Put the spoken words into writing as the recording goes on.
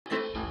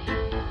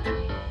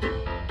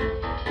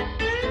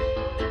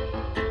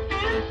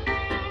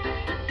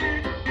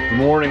Good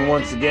morning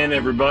once again,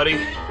 everybody.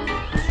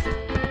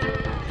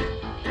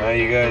 How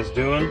you guys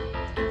doing?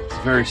 It's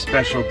a very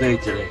special day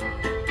today.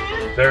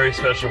 Very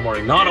special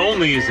morning. Not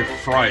only is it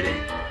Friday,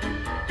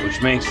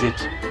 which makes it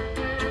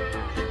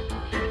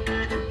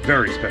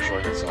very special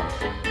in itself,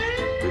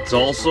 it's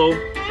also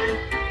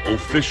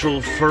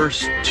official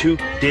first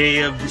toque day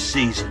of the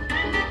season.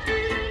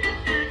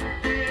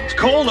 It's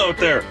cold out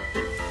there.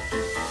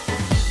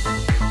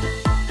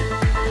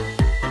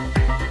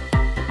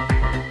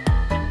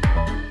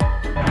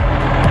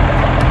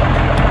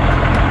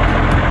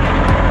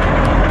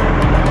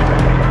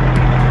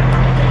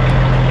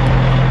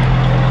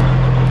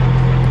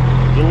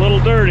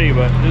 Dirty,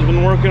 but he's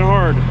been working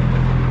hard.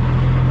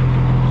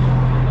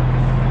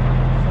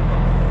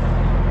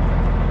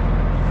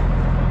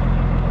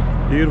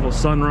 Beautiful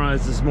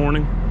sunrise this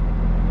morning.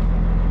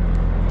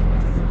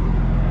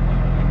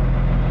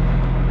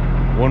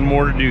 One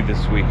more to do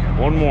this week.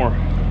 One more.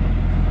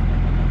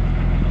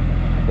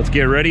 Let's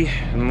get ready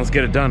and let's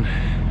get it done.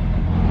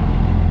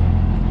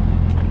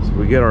 So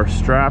we get our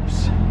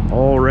straps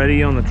all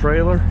ready on the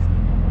trailer.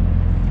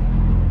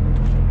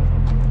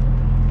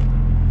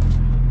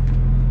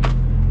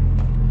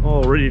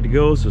 All ready to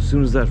go, so as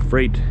soon as that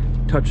freight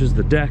touches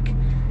the deck,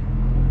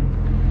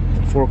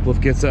 the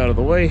forklift gets out of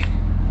the way,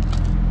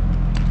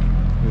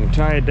 we can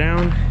tie it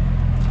down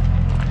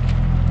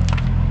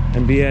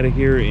and be out of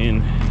here in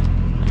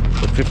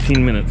about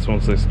 15 minutes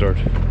once they start.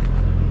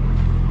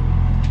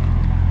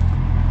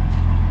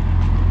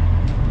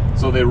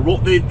 So they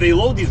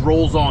load these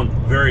rolls on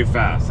very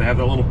fast. They have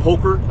that little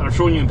poker that I've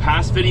shown you in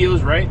past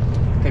videos, right?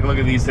 Take a look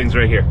at these things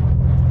right here.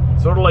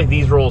 Sort of like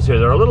these rolls here.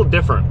 They're a little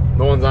different,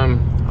 the ones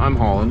I'm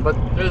hauling, but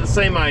they're the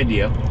same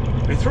idea.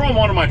 They throw them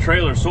onto my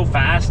trailer so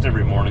fast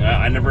every morning,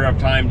 I never have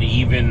time to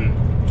even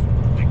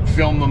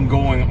film them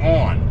going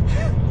on.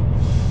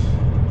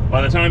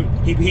 By the time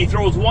he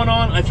throws one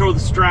on, I throw the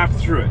strap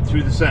through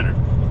the center.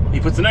 He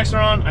puts the next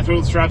one on, I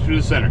throw the strap through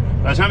the center.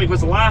 By the time he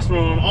puts the last one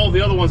on, all the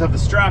other ones have the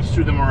straps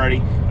through them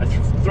already. I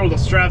throw the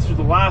straps through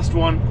the last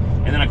one,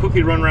 and then I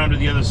quickly run around to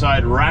the other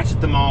side, ratchet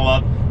them all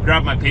up,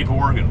 grab my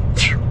paperwork, and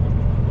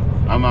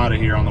I'm out of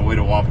here on the way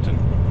to Wapaton.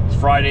 It's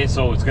Friday,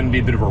 so it's going to be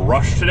a bit of a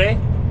rush today,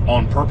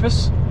 on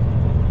purpose.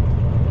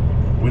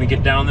 We're going to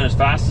get down there as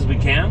fast as we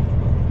can,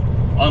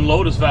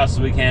 unload as fast as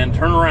we can,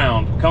 turn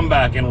around, come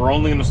back, and we're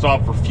only going to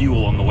stop for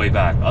fuel on the way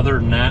back. Other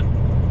than that,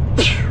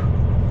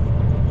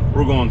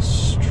 we're going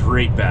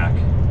straight back.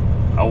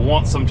 I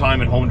want some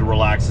time at home to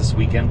relax this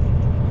weekend,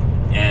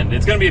 and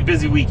it's going to be a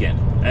busy weekend,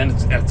 and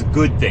that's a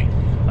good thing.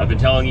 I've been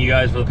telling you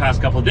guys for the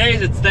past couple of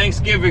days, it's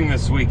Thanksgiving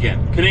this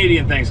weekend.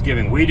 Canadian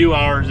Thanksgiving. We do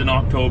ours in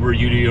October,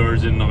 you do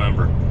yours in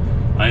November.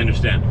 I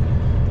understand.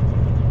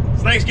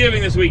 It's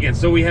Thanksgiving this weekend,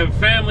 so we have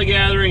family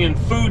gathering and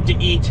food to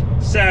eat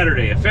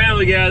Saturday, a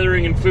family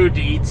gathering and food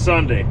to eat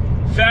Sunday,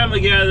 family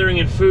gathering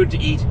and food to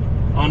eat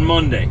on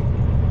Monday.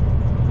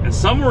 And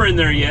somewhere in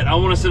there yet, I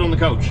want to sit on the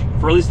couch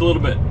for at least a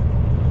little bit.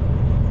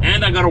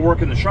 And I got to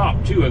work in the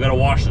shop too. I got to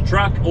wash the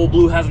truck. Old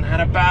Blue hasn't had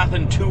a bath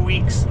in 2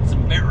 weeks. It's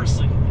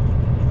embarrassing.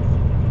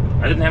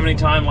 I didn't have any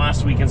time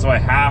last weekend, so I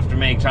have to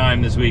make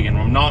time this weekend.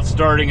 I'm not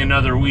starting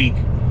another week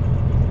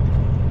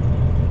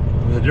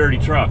with a dirty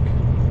truck.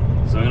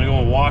 So I'm gonna go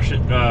and wash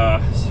it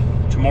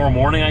tomorrow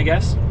morning, I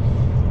guess,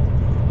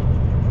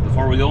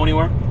 before we go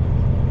anywhere.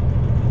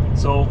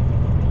 So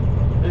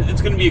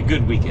it's gonna be a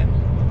good weekend.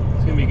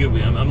 It's gonna be a good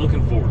weekend. I'm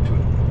looking forward to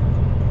it.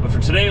 But for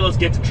today, let's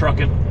get to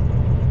trucking.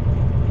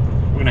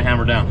 We're gonna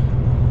hammer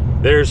down.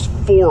 There's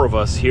 4 of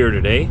us here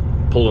today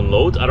pulling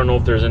loads. I don't know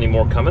if there's any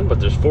more coming,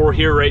 but there's 4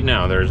 here right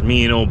now. There's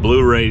me and Old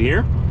Blue right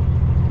here.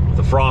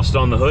 The frost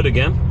on the hood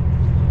again.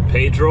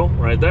 Pedro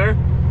right there.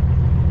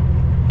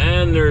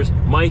 And there's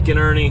Mike and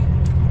Ernie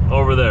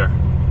over there.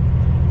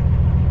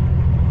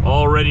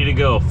 All ready to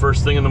go,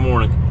 first thing in the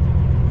morning.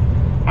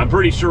 I'm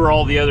pretty sure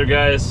all the other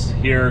guys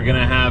here are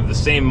gonna have the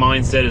same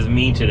mindset as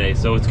me today.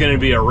 So it's gonna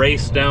be a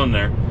race down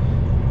there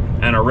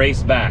and a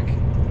race back.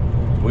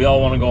 We all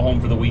wanna go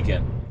home for the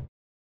weekend.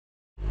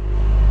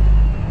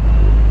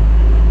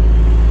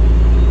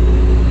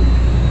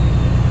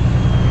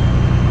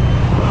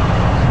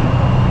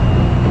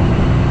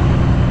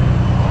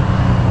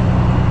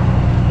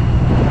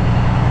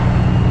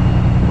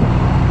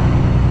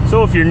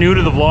 So if you're new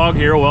to the vlog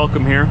here,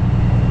 welcome here.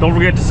 Don't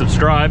forget to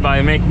subscribe.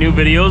 I make new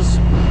videos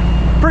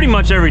pretty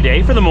much every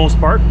day for the most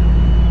part.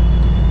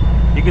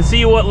 You can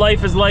see what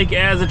life is like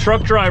as a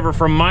truck driver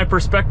from my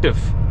perspective.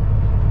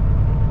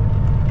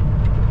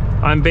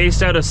 I'm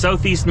based out of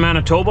southeast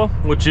Manitoba,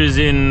 which is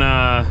in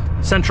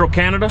central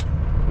Canada,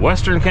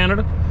 western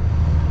Canada.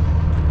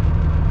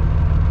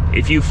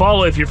 If you're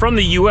from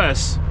the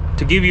US,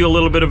 to give you a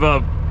little bit of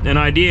an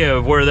idea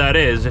of where that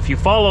is, if you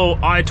follow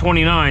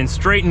I-29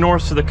 straight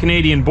north to the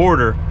Canadian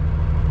border,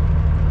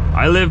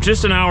 I live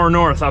just an hour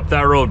north up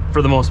that road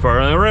for the most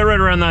part, right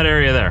around that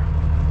area there.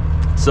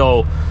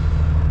 So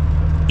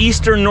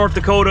eastern North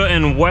Dakota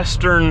and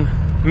western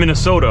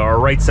Minnesota are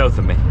right south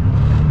of me.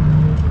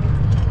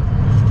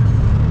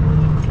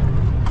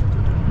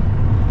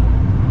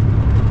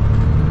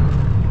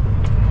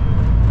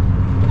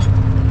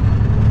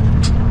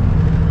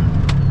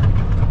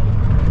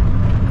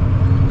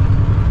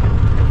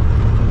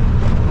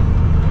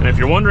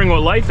 wondering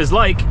what life is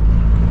like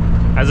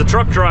as a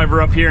truck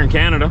driver up here in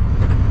Canada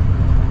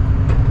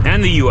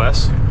and the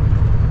US,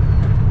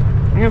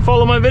 you can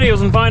follow my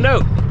videos and find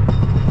out.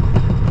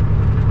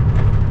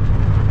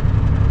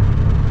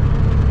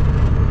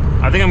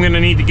 I think I'm gonna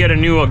need to get a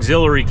new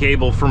auxiliary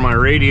cable for my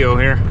radio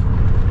here.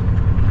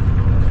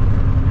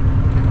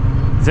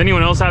 Does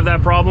anyone else have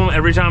that problem?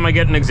 Every time I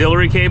get an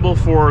auxiliary cable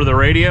for the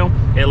radio,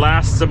 it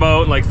lasts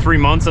about like 3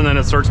 months and then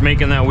it starts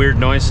making that weird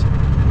noise.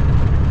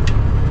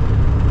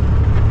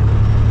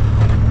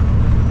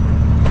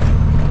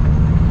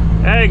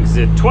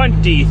 Exit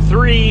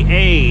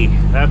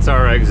 23A, that's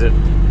our exit.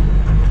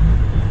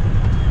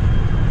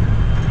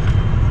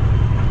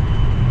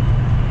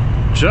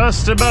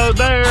 Just about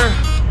there.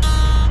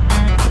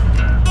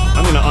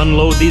 I'm gonna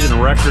unload these in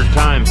record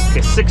time.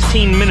 Okay,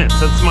 16 minutes,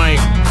 that's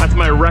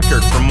my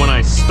record from when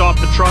I stop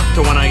the truck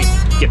to when I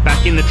get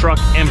back in the truck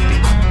empty.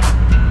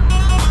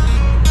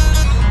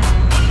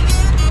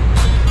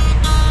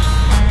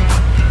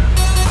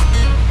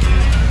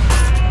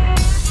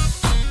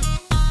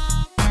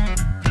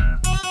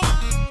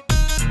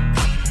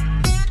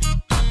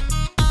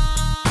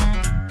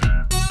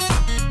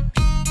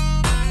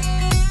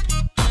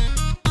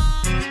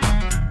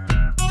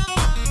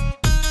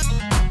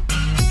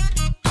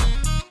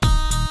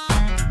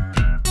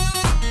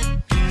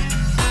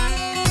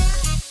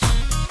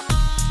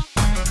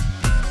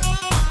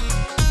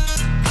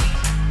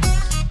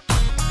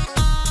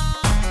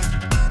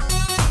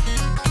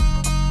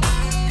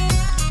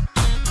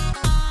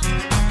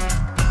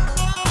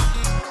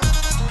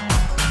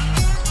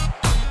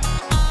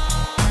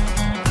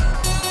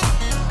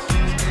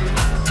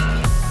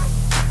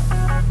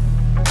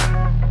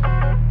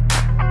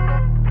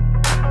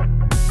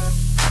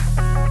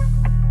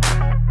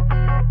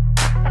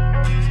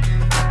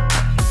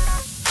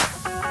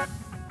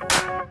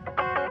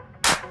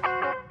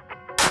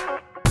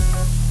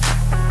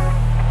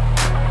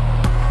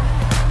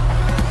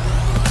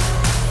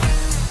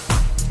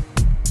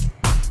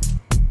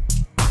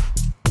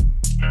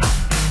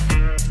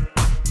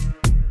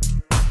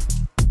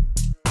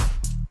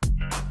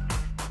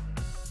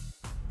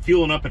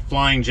 Fueling up at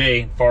Flying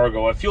J in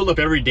Fargo. I fueled up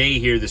every day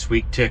here this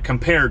week to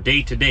compare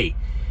day to day.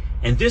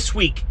 And this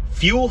week,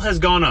 fuel has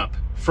gone up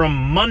from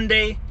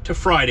Monday to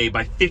Friday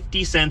by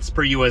 50 cents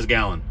per US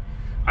gallon.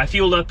 I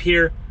fueled up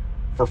here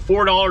for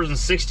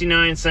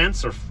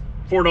 $4.69 or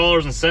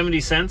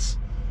 $4.70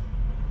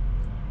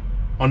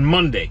 on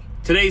Monday.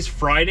 Today's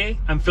Friday,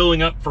 I'm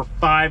filling up for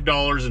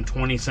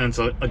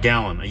 $5.20 a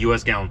gallon, a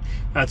US gallon.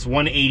 That's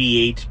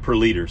 $1.88 per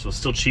liter, so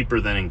still cheaper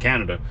than in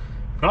Canada.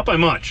 Not by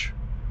much.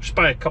 Just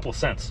by a couple of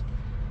cents.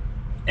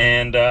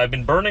 And I've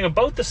been burning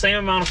about the same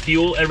amount of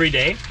fuel every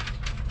day.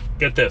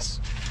 Get this.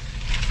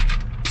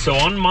 So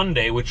on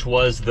Monday, which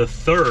was the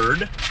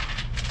 3rd,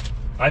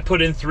 I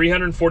put in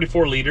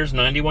 344 liters,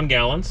 91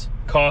 gallons.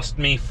 Cost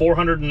me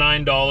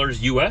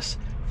 $409 US,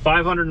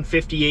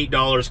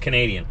 $558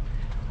 Canadian.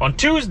 On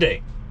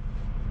Tuesday,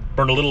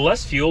 burned a little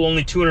less fuel,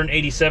 only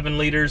 287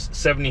 liters,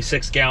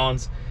 76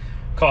 gallons.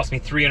 Cost me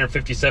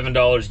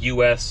 $357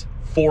 US,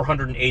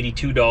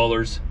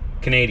 $482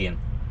 Canadian.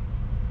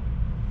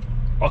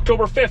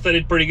 October 5th, I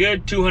did pretty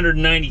good.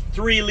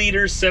 293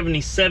 liters,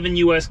 77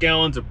 US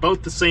gallons,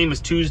 about the same as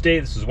Tuesday.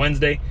 This is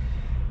Wednesday.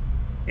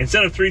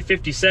 Instead of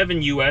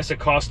 $357 US, it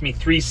cost me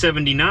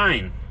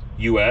 $379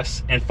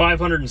 US and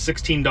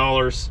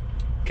 $516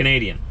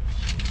 Canadian.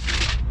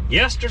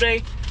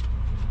 Yesterday,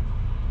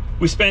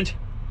 we spent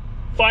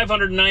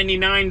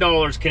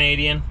 $599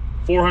 Canadian,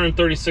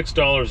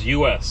 $436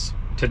 US.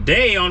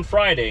 Today, on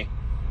Friday,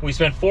 we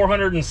spent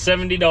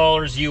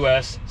 $470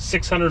 US,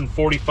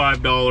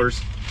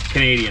 $645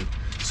 Canadian.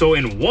 So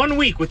in 1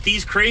 week with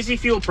these crazy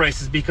fuel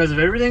prices, because of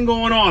everything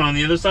going on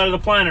the other side of the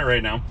planet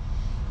right now,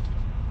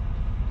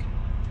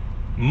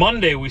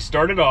 Monday we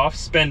started off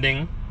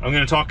spending, I'm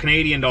going to talk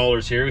Canadian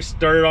dollars here, we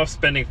started off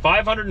spending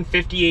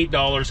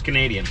 $558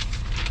 Canadian.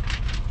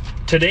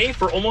 Today,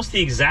 for almost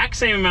the exact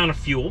same amount of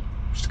fuel,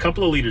 just a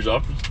couple of liters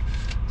off,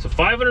 so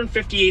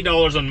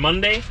 $558 on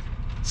Monday,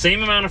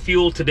 same amount of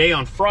fuel today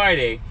on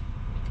Friday,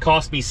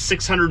 cost me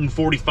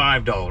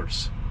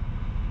 $645.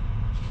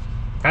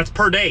 That's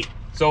per day.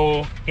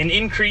 So an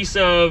increase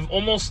of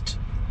almost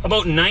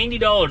about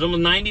 $90,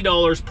 almost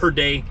 $90 per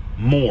day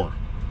more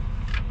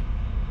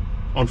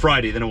on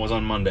Friday than it was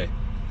on Monday.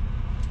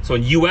 So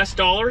in US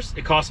dollars,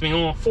 it cost me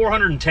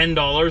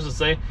 $410, let's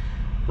say,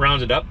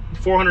 round it up,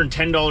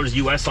 $410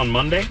 US on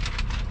Monday,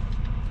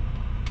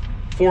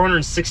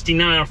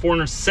 $469 or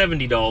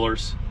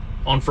 $470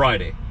 on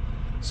Friday.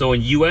 So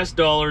in US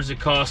dollars, it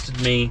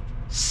costed me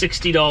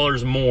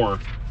 $60 more.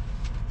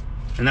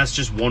 And that's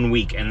just 1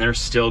 week, and they're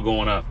still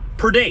going up.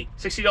 Per day,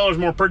 $60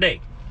 more per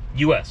day,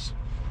 US.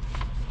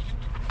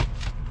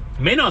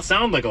 It may not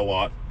sound like a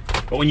lot,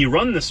 but when you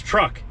run this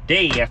truck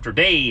day after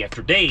day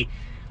after day,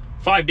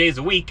 5 days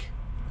a week,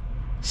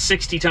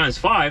 60 times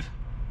 5,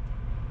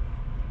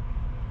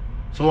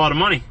 it's a lot of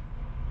money.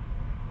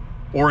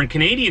 Or in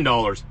Canadian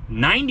dollars,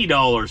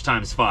 $90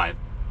 times 5.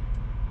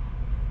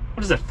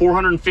 What is that,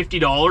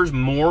 $450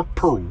 more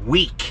per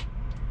week?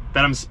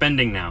 that I'm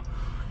spending now.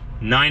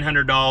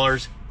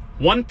 $900,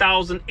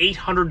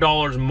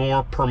 $1,800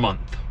 more per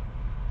month.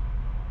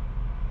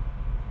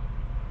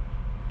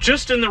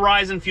 Just in the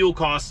rise in fuel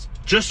costs,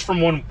 just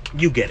from one,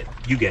 you get it,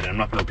 you get it. I'm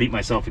not gonna repeat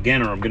myself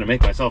again or I'm gonna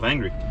make myself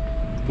angry.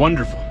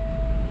 Wonderful.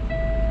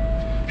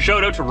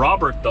 Shout out to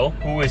Robert though,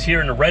 who is here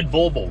in a red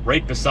Volvo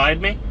right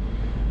beside me.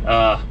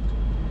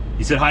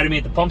 He said hi to me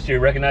at the pumps here, he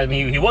recognized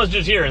me. He was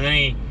just here and then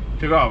he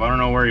took off. I don't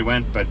know where he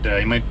went, but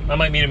I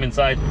might meet him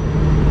inside.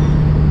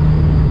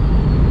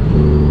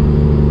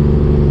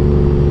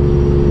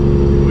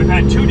 We've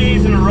had 2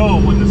 days in a row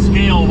when the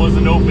scale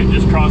wasn't open,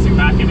 just crossing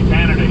back into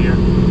Canada here.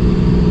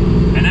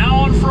 And now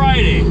on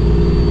Friday,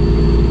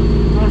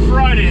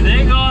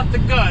 they got the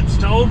guts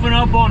to open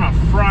up on a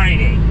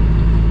Friday.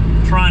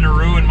 Trying to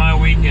ruin my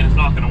weekend. It's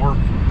not going to work.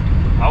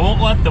 I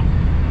won't let them.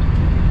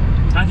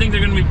 I think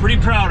they're going to be pretty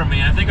proud of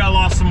me. I think I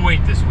lost some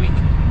weight this week.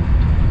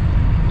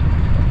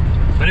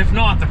 But if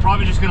not, they're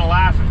probably just going to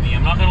laugh at me.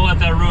 I'm not going to let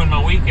that ruin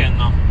my weekend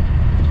though.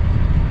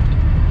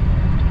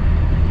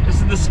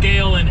 This is the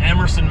scale in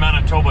Emerson,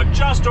 Manitoba,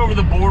 just over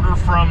the border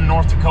from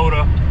North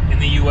Dakota in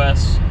the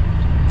US.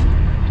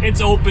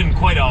 It's open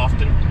quite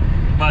often,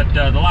 but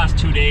the last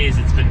 2 days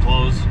it's been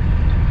closed.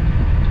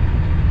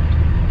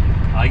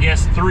 I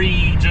guess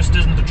 3 just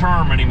isn't the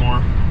term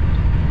anymore.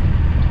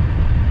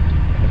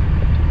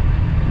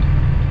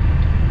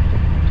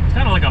 It's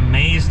kind of like a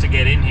maze to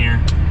get in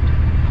here.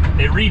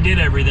 They redid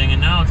everything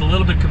and now it's a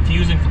little bit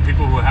confusing for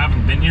people who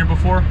haven't been here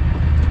before.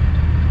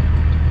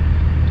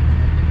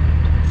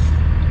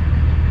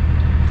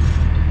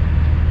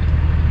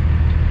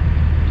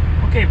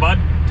 Okay, bud.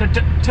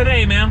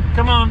 Today, man.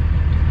 Come on.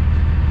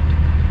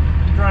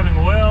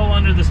 Driving well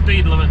under the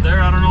speed limit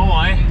there. I don't know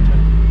why.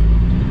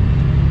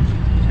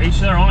 Each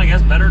their own, I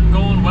guess. Better than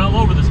going well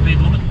over the speed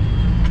limit.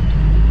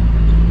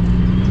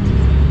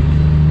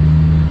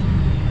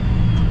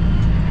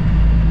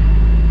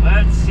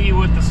 Let's see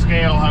what the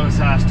scale house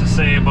has to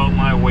say about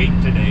my weight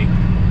today.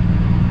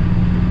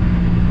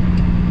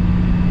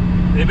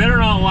 They better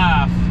not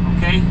laugh,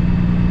 okay?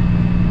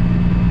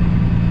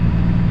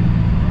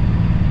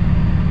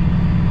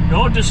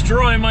 Don't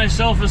destroy my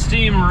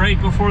self-esteem right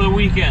before the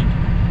weekend.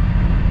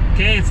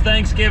 Okay, it's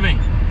Thanksgiving.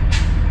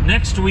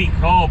 Next week,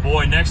 oh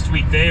boy, next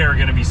week they are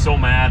gonna be so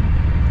mad.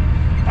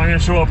 I'm gonna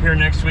show up here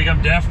next week,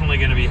 I'm definitely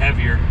gonna be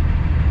heavier.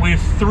 We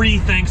have 3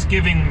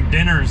 Thanksgiving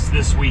dinners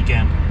this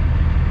weekend.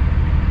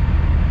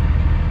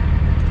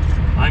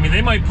 I mean,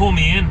 they might pull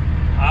me in.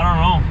 I don't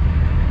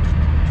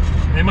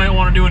know. They might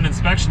want to do an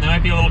inspection. They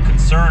might be a little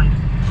concerned.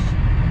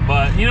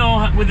 But, you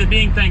know, with it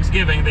being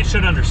Thanksgiving, they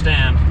should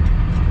understand.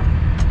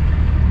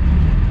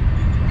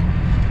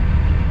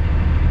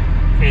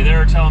 Okay,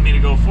 they're telling me to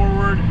go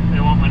forward. They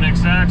want my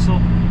next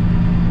axle.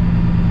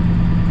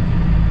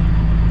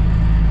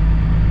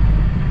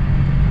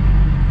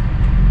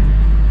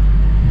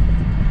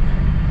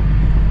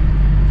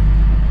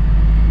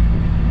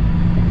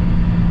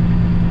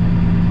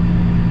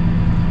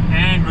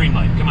 Green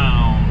light, come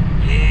on.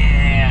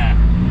 Yeah.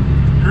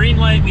 Green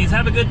light means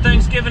have a good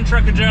Thanksgiving,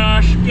 Trucker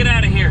Josh. Get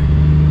out of here.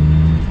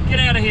 Get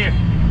out of here.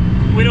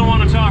 We don't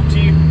want to talk to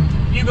you.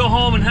 You go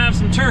home and have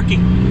some turkey.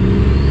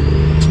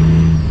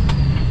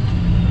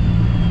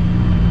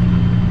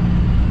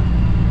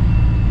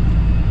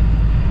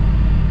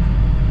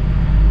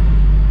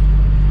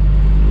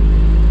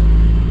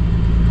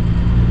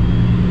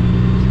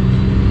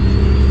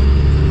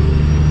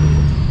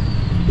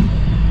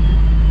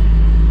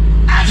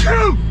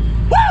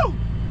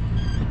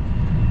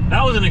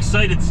 An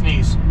excited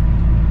sneeze.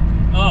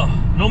 Oh,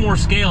 no more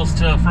scales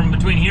from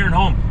between here and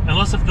home,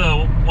 unless if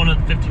the one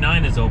at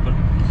 59 is open.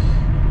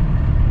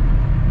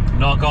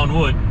 Knock on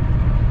wood.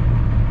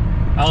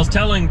 I was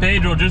telling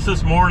Pedro just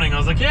this morning, I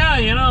was like, yeah,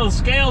 you know, the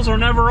scales are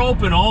never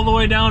open all the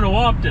way down to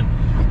Wapton.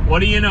 What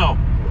do you know?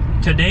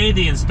 Today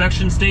the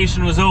inspection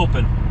station was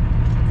open.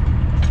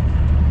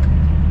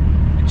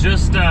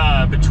 Just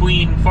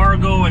between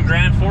Fargo and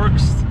Grand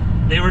Forks,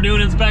 they were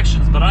doing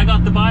inspections, but I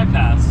got the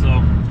bypass,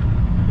 so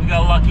we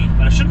got lucky.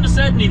 But I shouldn't have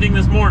said anything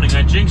this morning.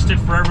 I jinxed it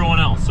for everyone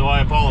else, so I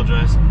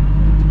apologize.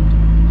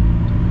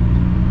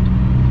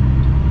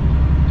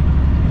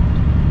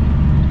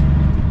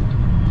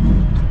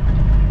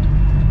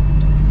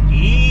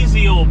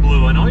 Easy, old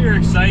Blue. I know you're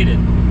excited.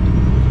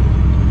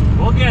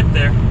 We'll get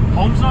there.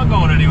 Home's not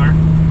going anywhere.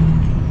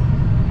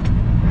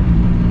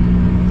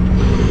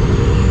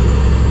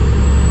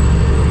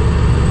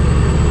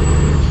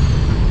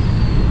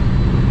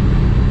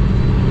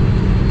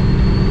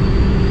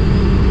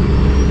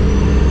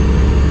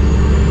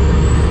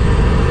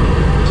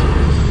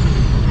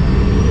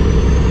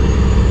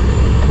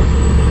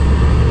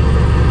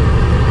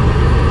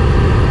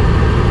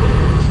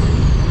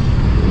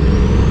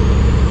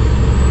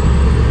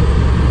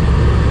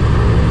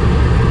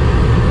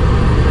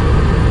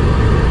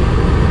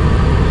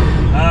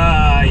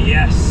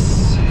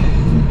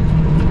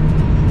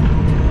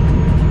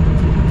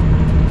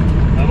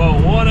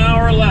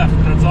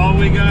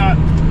 we got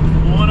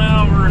 1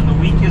 hour and the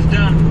week is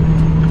done.